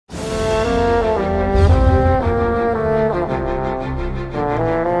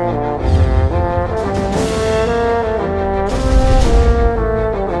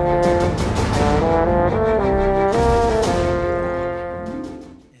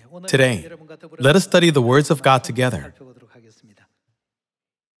Today, let us study the words of God together.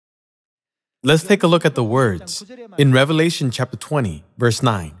 Let's take a look at the words. In Revelation chapter 20, verse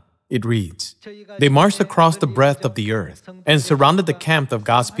 9, it reads, "They marched across the breadth of the earth and surrounded the camp of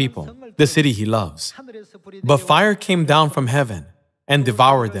God's people, the city He loves. But fire came down from heaven and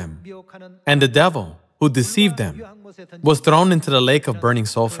devoured them, and the devil, who deceived them, was thrown into the lake of burning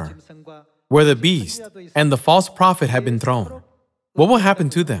sulfur, where the beast and the false prophet had been thrown. What will happen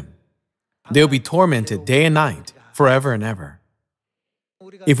to them? They will be tormented day and night, forever and ever."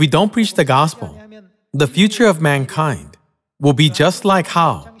 If we don't preach the gospel, the future of mankind will be just like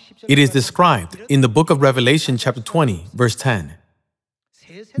how it is described in the book of Revelation chapter 20, verse 10.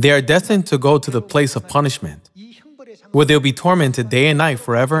 They are destined to go to the place of punishment, where they'll be tormented day and night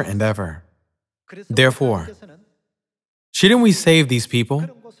forever and ever. Therefore, shouldn't we save these people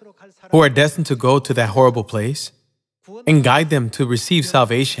who are destined to go to that horrible place and guide them to receive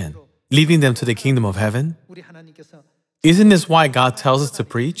salvation, leading them to the kingdom of heaven? Isn't this why God tells us to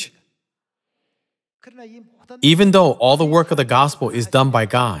preach? Even though all the work of the gospel is done by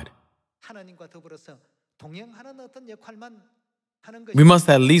God, we must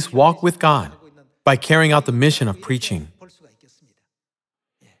at least walk with God by carrying out the mission of preaching.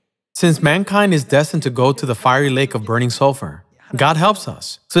 Since mankind is destined to go to the fiery lake of burning sulfur, God helps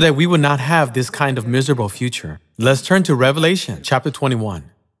us so that we would not have this kind of miserable future. Let's turn to Revelation chapter 21.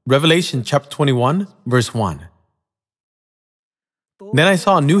 Revelation chapter 21, verse 1. "Then I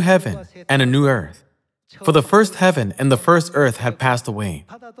saw a new heaven and a new earth. For the first heaven and the first earth had passed away,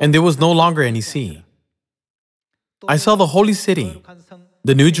 and there was no longer any sea. I saw the holy city,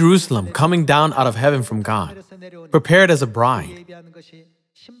 the new Jerusalem, coming down out of heaven from God, prepared as a bride,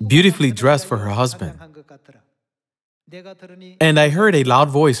 beautifully dressed for her husband. And I heard a loud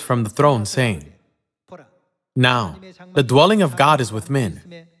voice from the throne saying, 'Now, the dwelling of God is with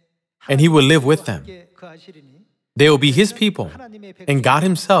men, and He will live with them. They will be His people, and God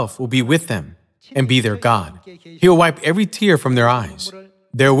Himself will be with them and be their God. He will wipe every tear from their eyes.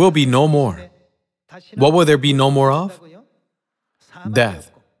 There will be no more.' What will there be no more of?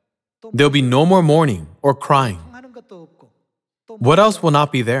 Death. There will be no more mourning or crying. What else will not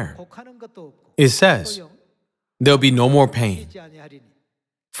be there? It says, there will be no more pain.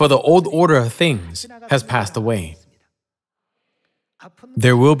 For the old order of things has passed away."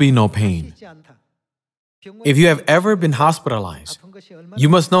 There will be no pain. If you have ever been hospitalized, you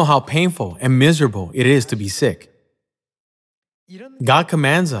must know how painful and miserable it is to be sick. God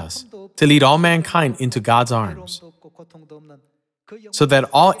commands us to lead all mankind into God's arms, so that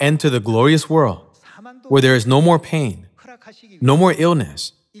all enter the glorious world where there is no more pain, no more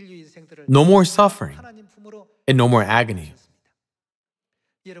illness, no more suffering, and no more agony.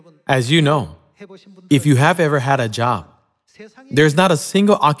 As you know, if you have ever had a job, there's not a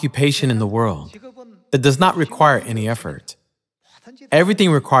single occupation in the world that does not require any effort. Everything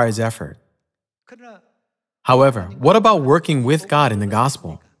requires effort. However, what about working with God in the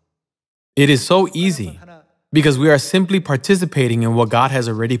gospel? It is so easy because we are simply participating in what God has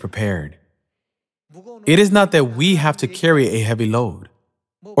already prepared. It is not that we have to carry a heavy load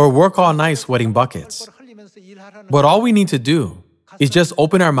or work all night sweating buckets, but all we need to do is just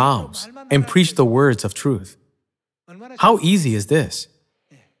open our mouths and preach the words of truth. How easy is this?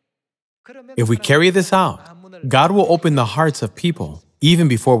 If we carry this out, God will open the hearts of people even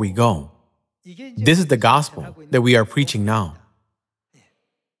before we go. This is the gospel that we are preaching now.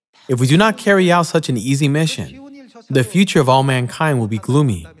 If we do not carry out such an easy mission, the future of all mankind will be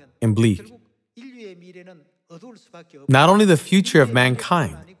gloomy and bleak. Not only the future of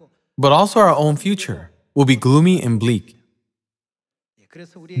mankind, but also our own future will be gloomy and bleak.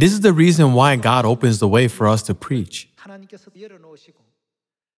 This is the reason why God opens the way for us to preach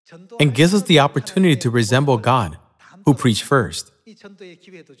and gives us the opportunity to resemble God, who preached first.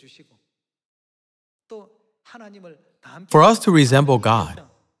 For us to resemble God,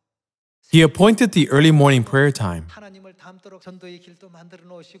 He appointed the early morning prayer time.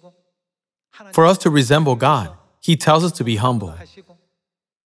 For us to resemble God, He tells us to be humble.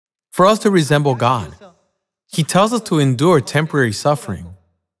 For us to resemble God, He tells us to endure temporary suffering.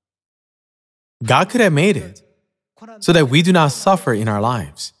 God could have made it so that we do not suffer in our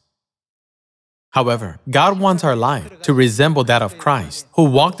lives. However, God wants our life to resemble that of Christ, who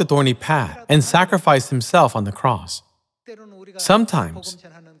walked the thorny path and sacrificed Himself on the cross. Sometimes,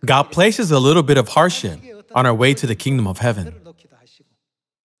 God places a little bit of hardship on our way to the kingdom of heaven.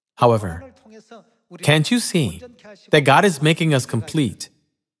 However, can't you see that God is making us complete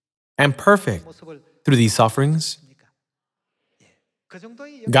and perfect through these sufferings?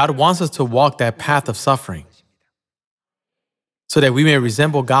 God wants us to walk that path of suffering so that we may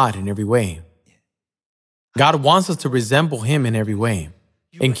resemble God in every way. God wants us to resemble Him in every way,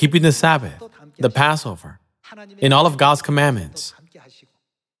 in keeping the Sabbath, the Passover, in all of God's commandments,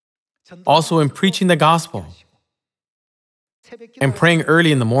 also in preaching the gospel, and praying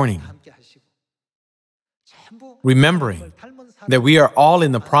early in the morning, remembering that we are all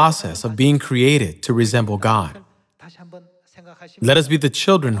in the process of being created to resemble God. Let us be the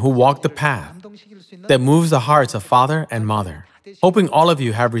children who walk the path that moves the hearts of Father and Mother. Hoping all of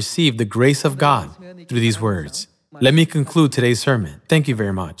you have received the grace of God through these words, let me conclude today's sermon. Thank you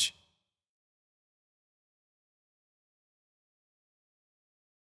very much.